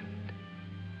the end.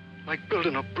 Like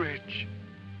building a bridge.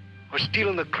 Or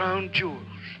stealing the crown jewels.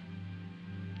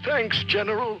 Thanks,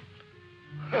 General.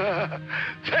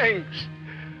 Thanks.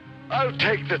 I'll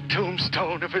take the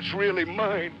tombstone if it's really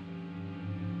mine.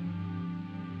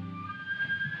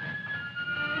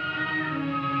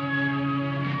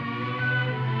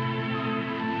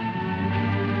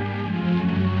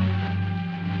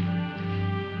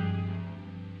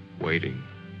 Waiting.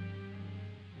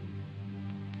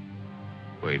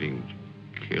 Waiting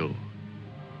to kill.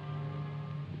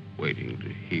 Waiting to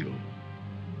heal.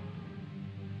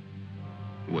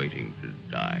 Waiting to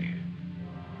die.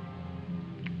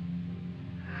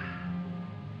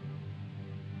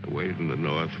 I waited in the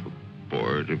north for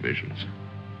 4 divisions.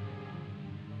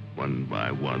 One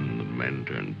by one, the men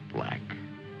turned black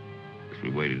as we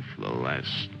waited for the last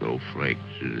snowflake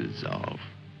to dissolve.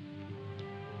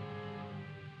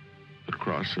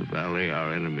 Across the valley,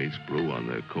 our enemies blew on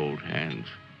their cold hands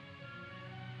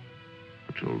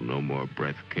until no more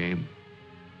breath came.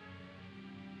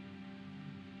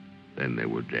 Then they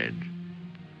were dead,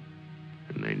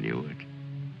 and they knew it.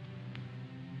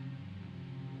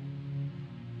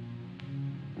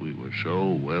 We were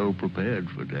so well prepared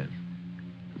for death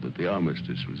that the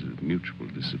armistice was a mutual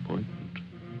disappointment.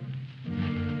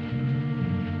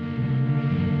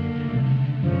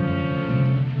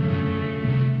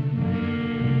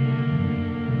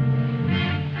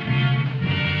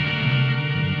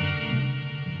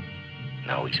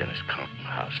 Now he's in his counting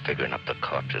house, figuring up the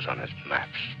corpses on his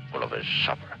maps, full of his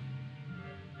supper.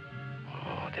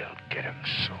 Oh, they'll get him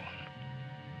soon.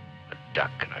 A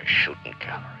duck in a shooting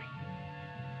gallery.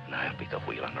 And I'll be the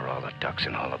wheel under all the ducks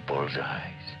and all the bulls'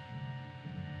 eyes.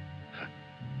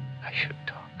 I should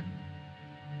talk.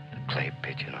 The clay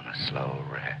pigeon on a slow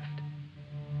raft.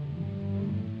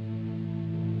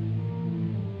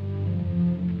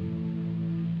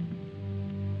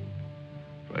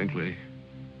 Frankly,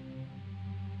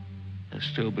 I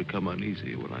still become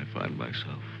uneasy when I find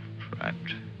myself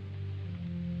trapped,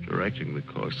 directing the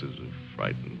courses of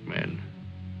frightened men.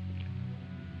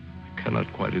 I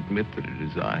cannot quite admit that it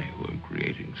is I who am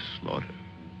creating slaughter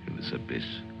in this abyss.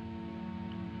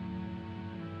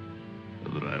 So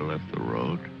that I left the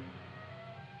road.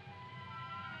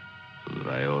 So that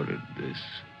I ordered this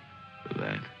or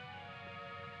that.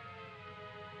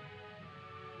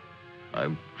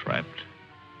 I'm trapped.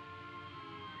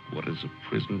 What is a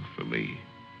prison for me?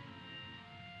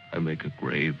 I make a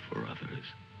grave for others.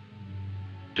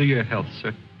 To your health,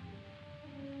 sir.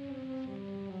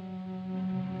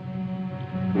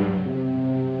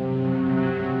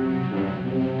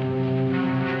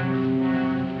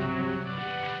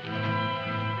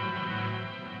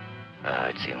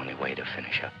 It's the only way to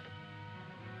finish up.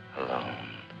 Alone,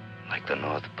 like the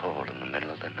North Pole in the middle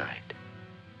of the night.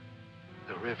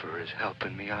 The river is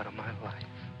helping me out of my life.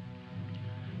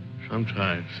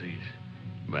 Sometimes these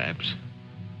maps.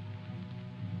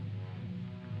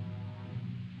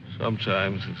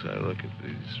 Sometimes as I look at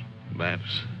these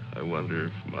maps, I wonder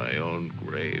if my own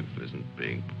grave isn't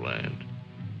being planned.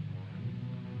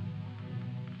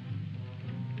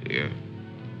 Here.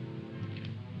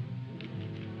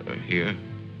 Or here.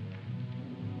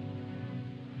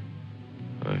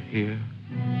 Or here.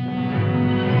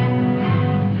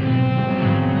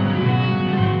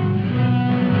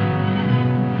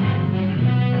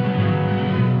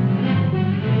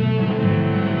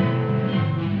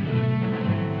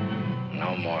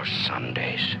 No more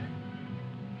Sundays.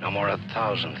 No more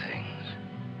 1,000 things.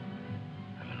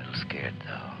 I'm a little scared,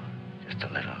 though. Just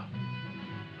a little.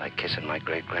 Like kissing my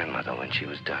great-grandmother when she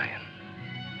was dying.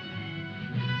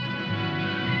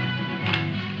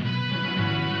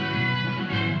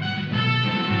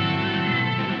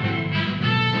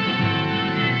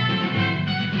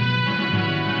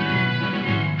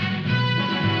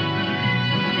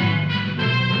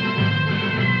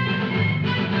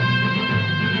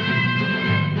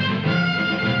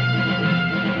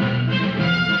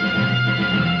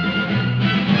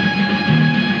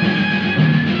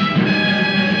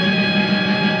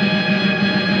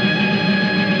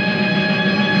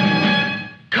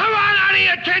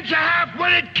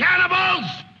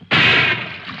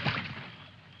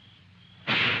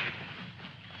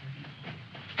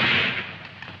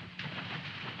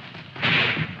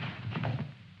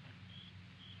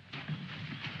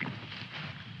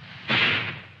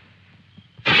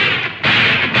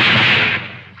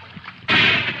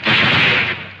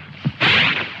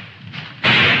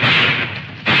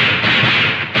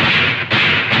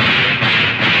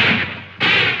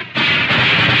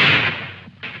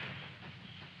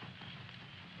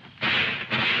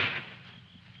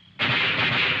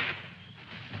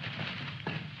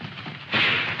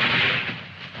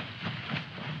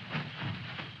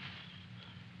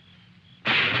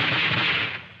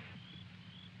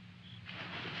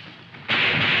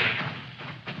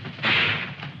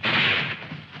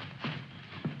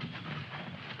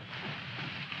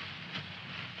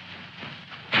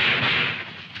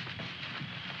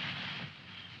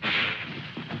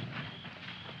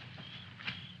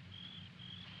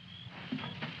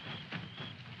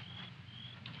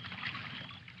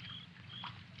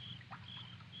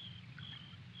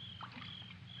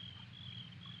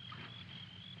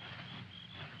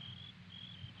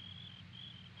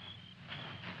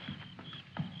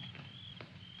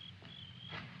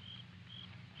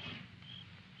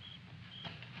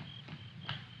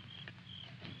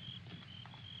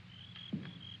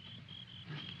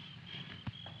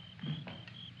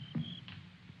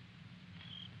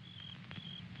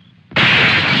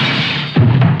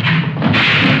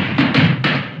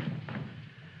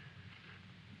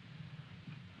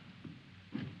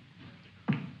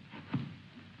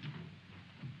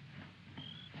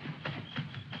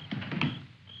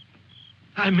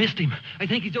 I missed him. I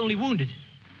think he's only wounded.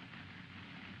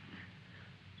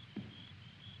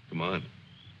 Come on.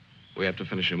 We have to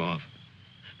finish him off.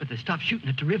 But they stopped shooting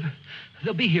at the river.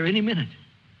 They'll be here any minute.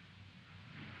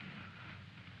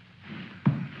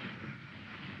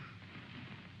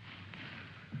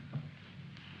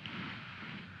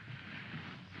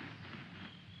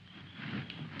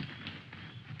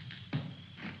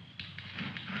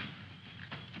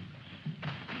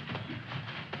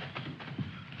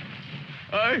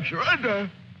 I surrender.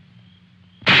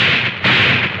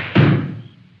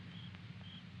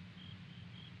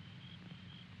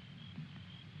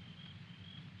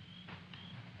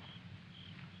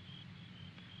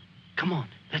 Come on,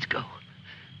 let's go.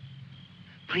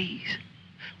 Please.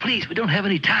 Please, we don't have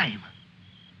any time.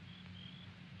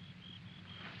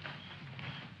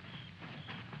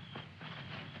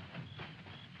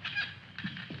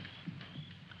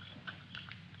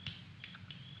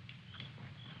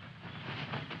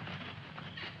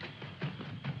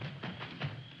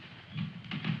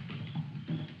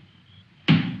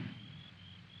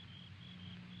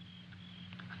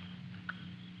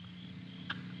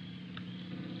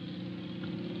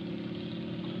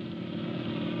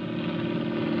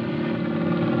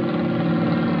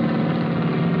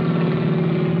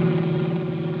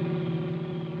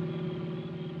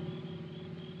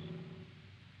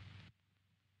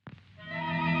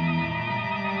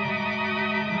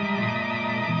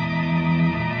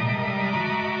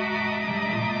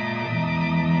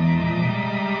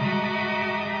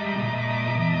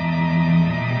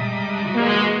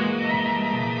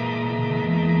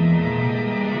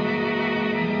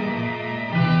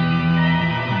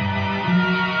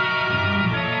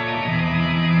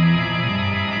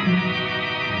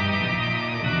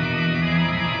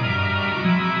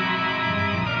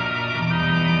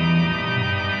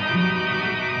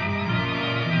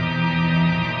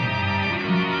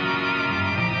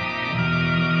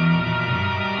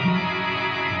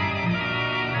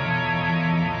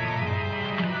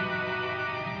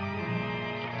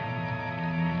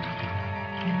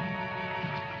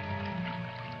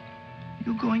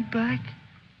 You going back?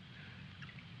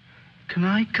 Can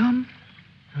I come?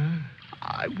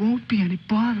 I won't be any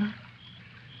bother.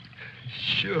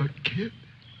 Sure, kid.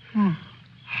 Oh.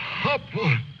 Hop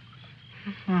on.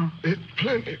 Oh. There's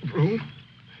plenty of room.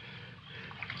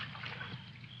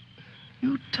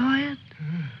 You tired?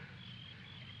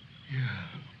 Yeah.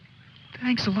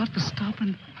 Thanks a lot for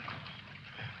stopping.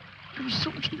 There was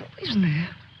so much noise in there.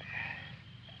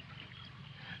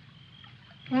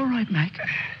 All right, Mac.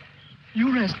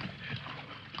 You rest.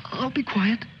 I'll be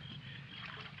quiet.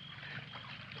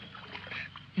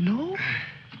 You know,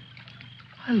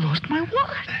 I lost my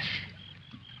watch.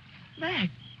 Mac,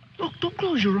 look, don't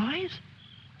close your eyes.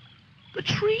 The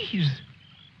trees.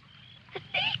 They're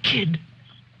naked.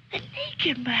 They're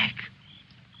naked, Mac.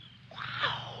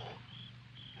 Wow.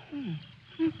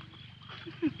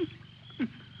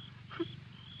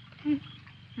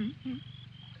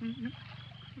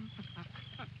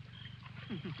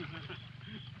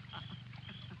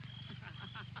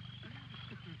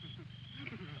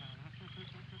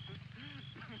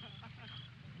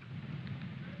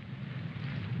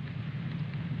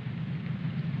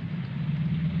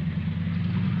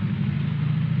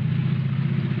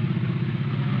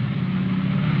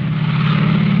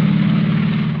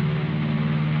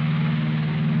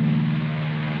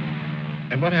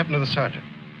 And what happened to the sergeant?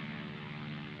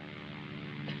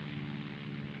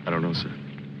 I don't know, sir.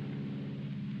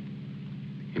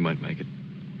 He might make it.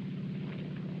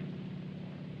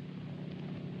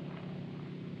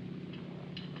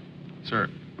 Sir,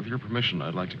 with your permission,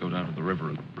 I'd like to go down to the river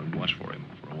and watch for him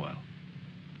for a while.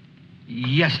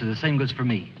 Yes, sir. The same goes for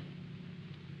me.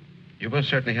 You most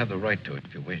certainly have the right to it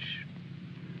if you wish.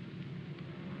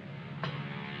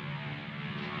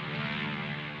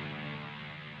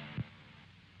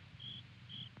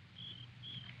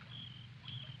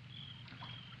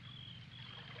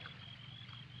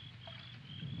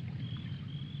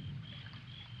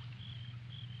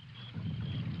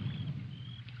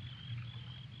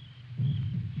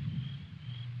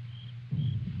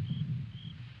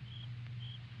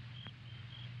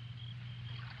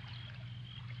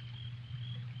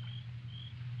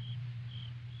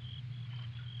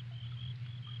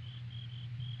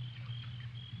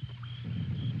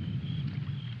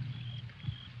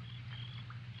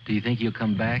 Do you think he'll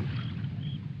come back?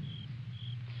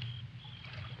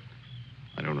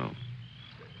 I don't know.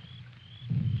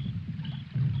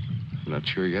 I'm not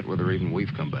sure yet whether even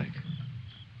we've come back.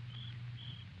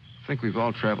 I think we've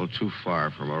all traveled too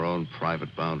far from our own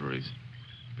private boundaries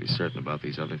to be certain about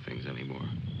these other things anymore.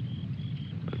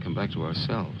 But to come back to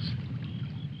ourselves.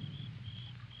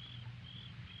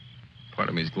 Part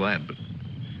of me's glad, but...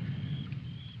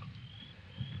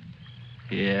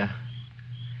 Yeah.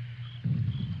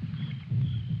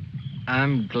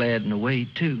 I'm glad in a way,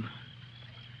 too.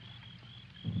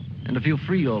 And I feel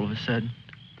free all of a sudden.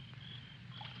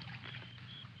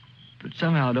 But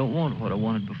somehow I don't want what I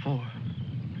wanted before.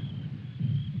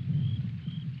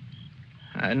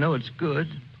 I know it's good.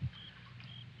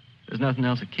 There's nothing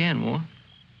else I can want.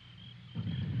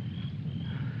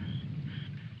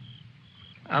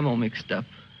 I'm all mixed up.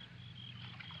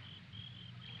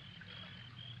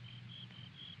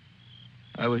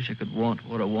 I wish I could want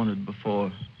what I wanted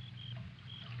before.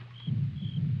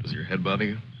 Does your head bother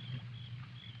you?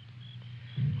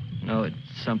 No, it's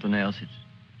something else. It's...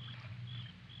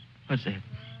 What's that?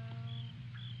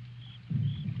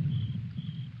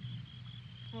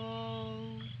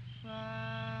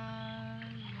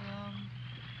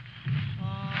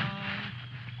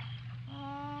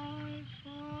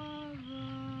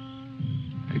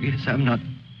 I guess I'm not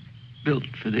built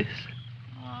for this.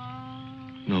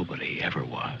 Nobody ever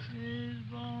was.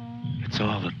 It's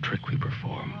all a trick we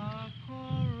perform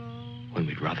when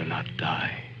we'd rather not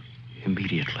die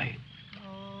immediately.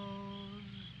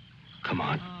 Come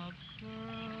on.